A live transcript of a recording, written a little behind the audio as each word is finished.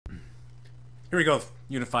Here we go,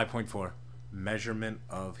 Unit 5.4, Measurement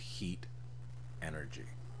of Heat Energy.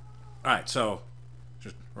 Alright, so,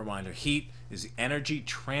 just a reminder, heat is the energy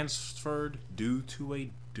transferred due to a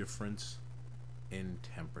difference in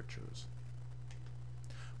temperatures.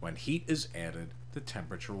 When heat is added, the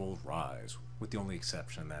temperature will rise, with the only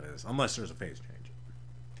exception, that is, unless there's a phase change.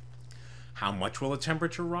 How much will the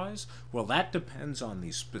temperature rise? Well, that depends on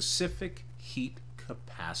the specific heat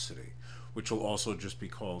capacity, which will also just be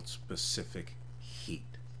called specific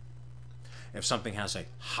heat. If something has a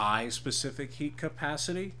high specific heat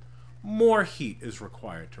capacity, more heat is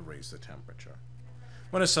required to raise the temperature.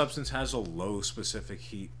 When a substance has a low specific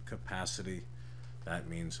heat capacity, that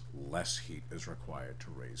means less heat is required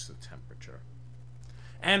to raise the temperature.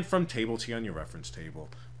 And from table T on your reference table,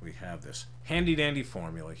 we have this handy-dandy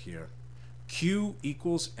formula here. Q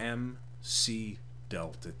equals mc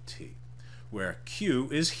delta T, where Q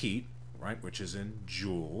is heat, right, which is in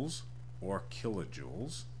joules or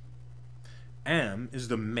kilojoules. M is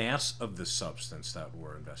the mass of the substance that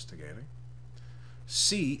we're investigating.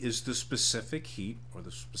 C is the specific heat, or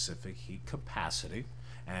the specific heat capacity,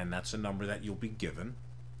 and that's a number that you'll be given.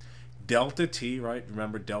 Delta T, right,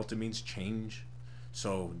 remember delta means change,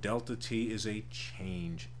 so delta T is a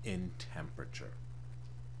change in temperature.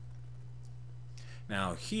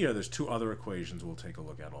 Now here, there's two other equations we'll take a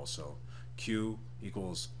look at also. Q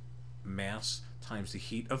equals mass times the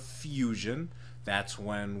heat of fusion. That's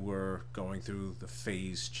when we're going through the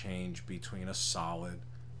phase change between a solid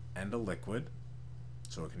and a liquid.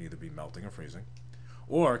 So it can either be melting or freezing.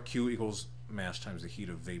 Or Q equals mass times the heat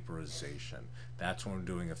of vaporization. That's when we're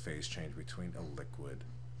doing a phase change between a liquid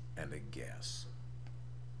and a gas.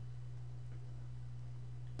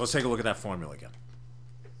 Let's take a look at that formula again.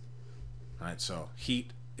 Alright, so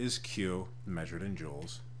heat is Q, measured in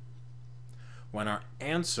joules. When our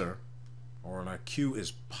answer, or when our Q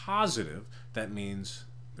is positive, that means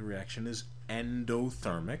the reaction is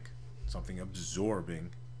endothermic, something absorbing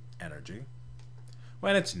energy.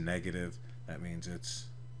 When it's negative, that means it's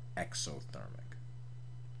exothermic.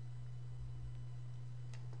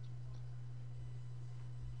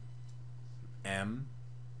 M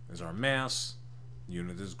is our mass,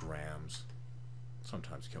 unit is grams,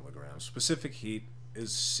 sometimes kilograms. Specific heat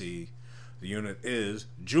is C. The unit is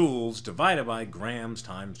joules divided by grams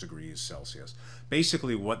times degrees Celsius.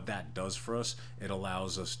 Basically what that does for us, it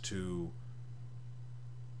allows us to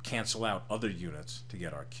cancel out other units to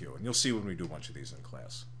get our Q. And you'll see when we do a bunch of these in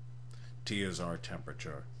class. T is our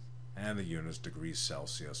temperature, and the unit is degrees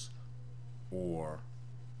Celsius or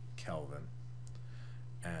Kelvin.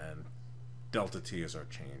 And delta T is our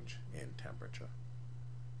change in temperature.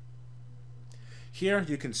 Here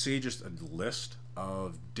you can see just a list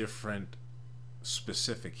of different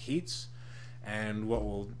specific heats, and what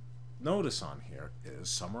we'll notice on here is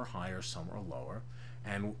some are higher, some are lower,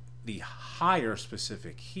 and the higher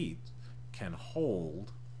specific heat can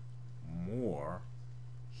hold more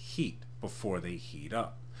heat before they heat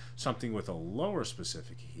up. Something with a lower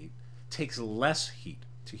specific heat takes less heat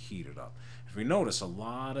to heat it up. If we notice, a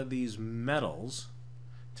lot of these metals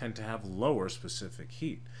tend to have lower specific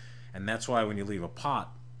heat, and that's why when you leave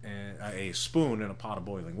a spoon in a pot of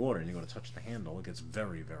boiling water and you go to touch the handle, it gets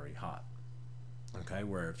very, very hot. Okay,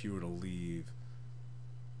 where if you were to leave,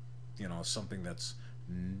 you know, something that's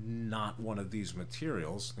not one of these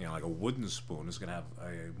materials, you know, like a wooden spoon, is going to have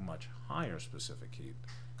a much higher specific heat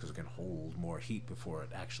because it can hold more heat before it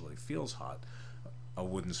actually feels hot. A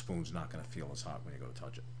wooden spoon's not going to feel as hot when you go to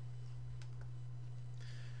touch it.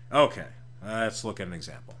 Okay, let's look at an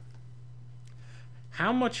example.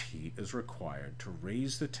 How much heat is required to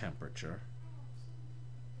raise the temperature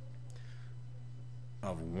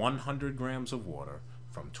of 100 grams of water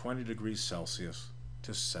from 20 degrees Celsius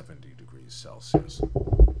to 70 degrees Celsius?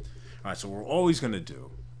 Alright, so we're always going to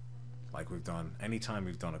do, like we've done anytime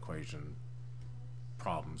we've done equation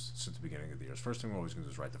problems since the beginning of the year, first thing we're always going to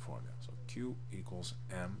do is write the formula. So Q equals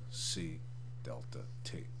mc delta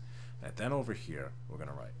T. And then over here, we're going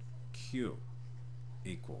to write Q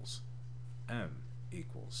equals M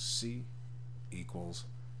equals C equals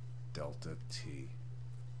delta T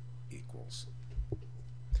equals.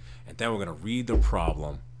 And then we're going to read the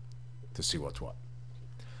problem to see what's what.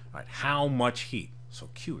 All right, how much heat, so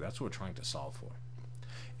Q, that's what we're trying to solve for,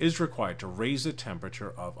 is required to raise the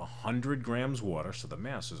temperature of 100 grams water, so the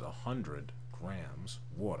mass is 100 grams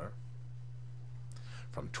water,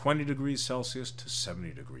 from 20 degrees Celsius to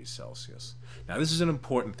 70 degrees Celsius. Now this is an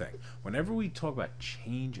important thing. Whenever we talk about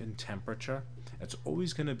change in temperature, it's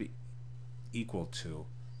always going to be equal to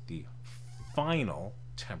the final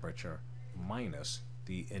temperature minus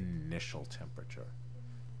the initial temperature.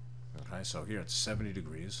 Okay, so here it's 70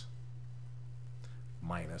 degrees.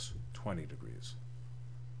 minus 20 degrees,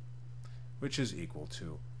 which is equal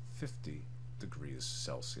to 50 degrees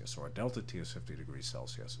Celsius, or delta T is 50 degrees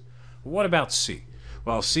Celsius. But what about C?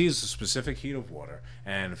 Well, C is the specific heat of water,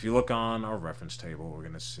 and if you look on our reference table, we're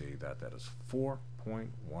going to see that that is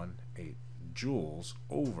 4.18 joules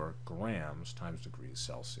over grams times degrees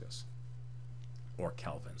Celsius, or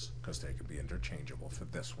kelvins, because they can be interchangeable for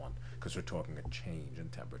this one, because we're talking a change in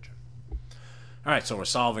temperature. All right, so we're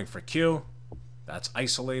solving for Q. That's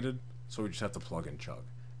isolated, so we just have to plug in chug.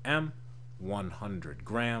 M, 100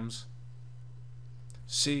 grams.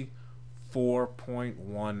 C,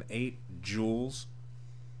 4.18 joules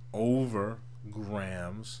over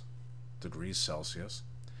grams degrees Celsius.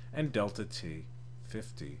 And delta T,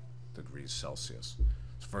 50 degrees Celsius.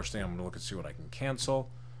 So first thing I'm going to look and see what I can cancel.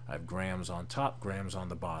 I have grams on top, grams on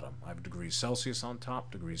the bottom. I have degrees Celsius on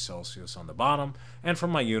top, degrees Celsius on the bottom. And for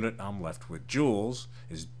my unit, I'm left with joules.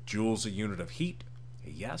 Is joules a unit of heat?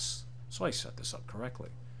 Yes. So I set this up correctly.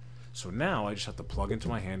 So now I just have to plug into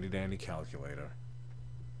my handy-dandy calculator.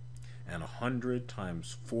 And 100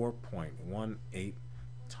 times 4.18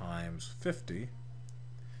 times 50.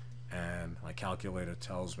 And my calculator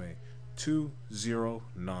tells me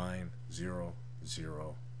 20900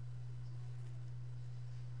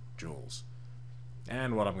 joules.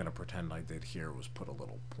 And what I'm going to pretend I did here was put a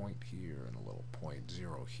little point here and a little point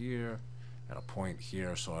 0 here and a point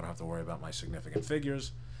here, so I don't have to worry about my significant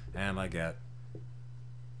figures. And I get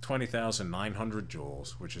 20,900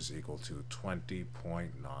 joules, which is equal to 20.9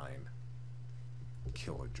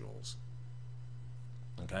 kilojoules.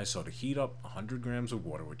 Okay, so to heat up 100 grams of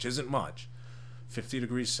water, which isn't much, 50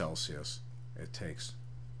 degrees Celsius, it takes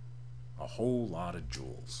a whole lot of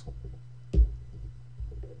joules.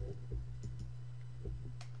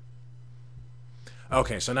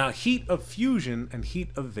 Okay, so now heat of fusion and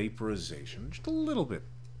heat of vaporization, just a little bit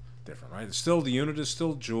different, right? It's still, the unit is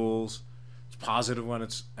still joules. It's positive when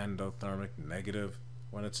it's endothermic, negative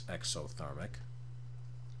when it's exothermic.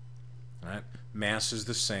 Right? Mass is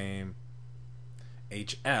the same.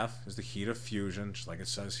 HF is the heat of fusion, just like it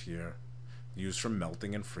says here, used for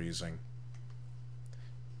melting and freezing.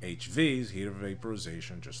 HV is heat of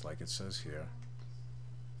vaporization, just like it says here,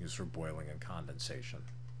 used for boiling and condensation.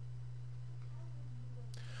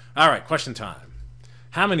 All right, question time.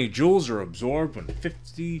 How many joules are absorbed when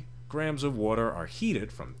 50 grams of water are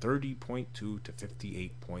heated from 30.2 to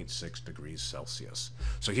 58.6 degrees Celsius?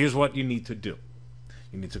 So here's what you need to do.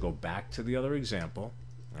 You need to go back to the other example,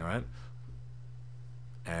 all right,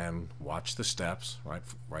 and watch the steps, right?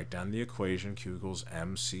 Write down the equation, Q equals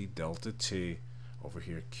MC delta T. Over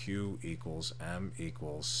here, Q equals M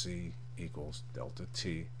equals C equals delta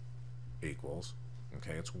T equals,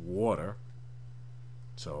 okay, it's water.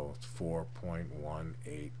 So it's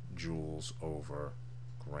 4.18 joules over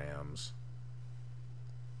grams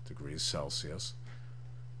degrees Celsius.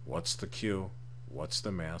 What's the Q? What's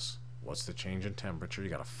the mass? What's the change in temperature? You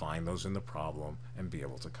got to find those in the problem and be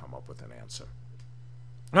able to come up with an answer.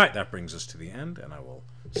 All right, that brings us to the end, and I will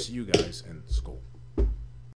see you guys in school.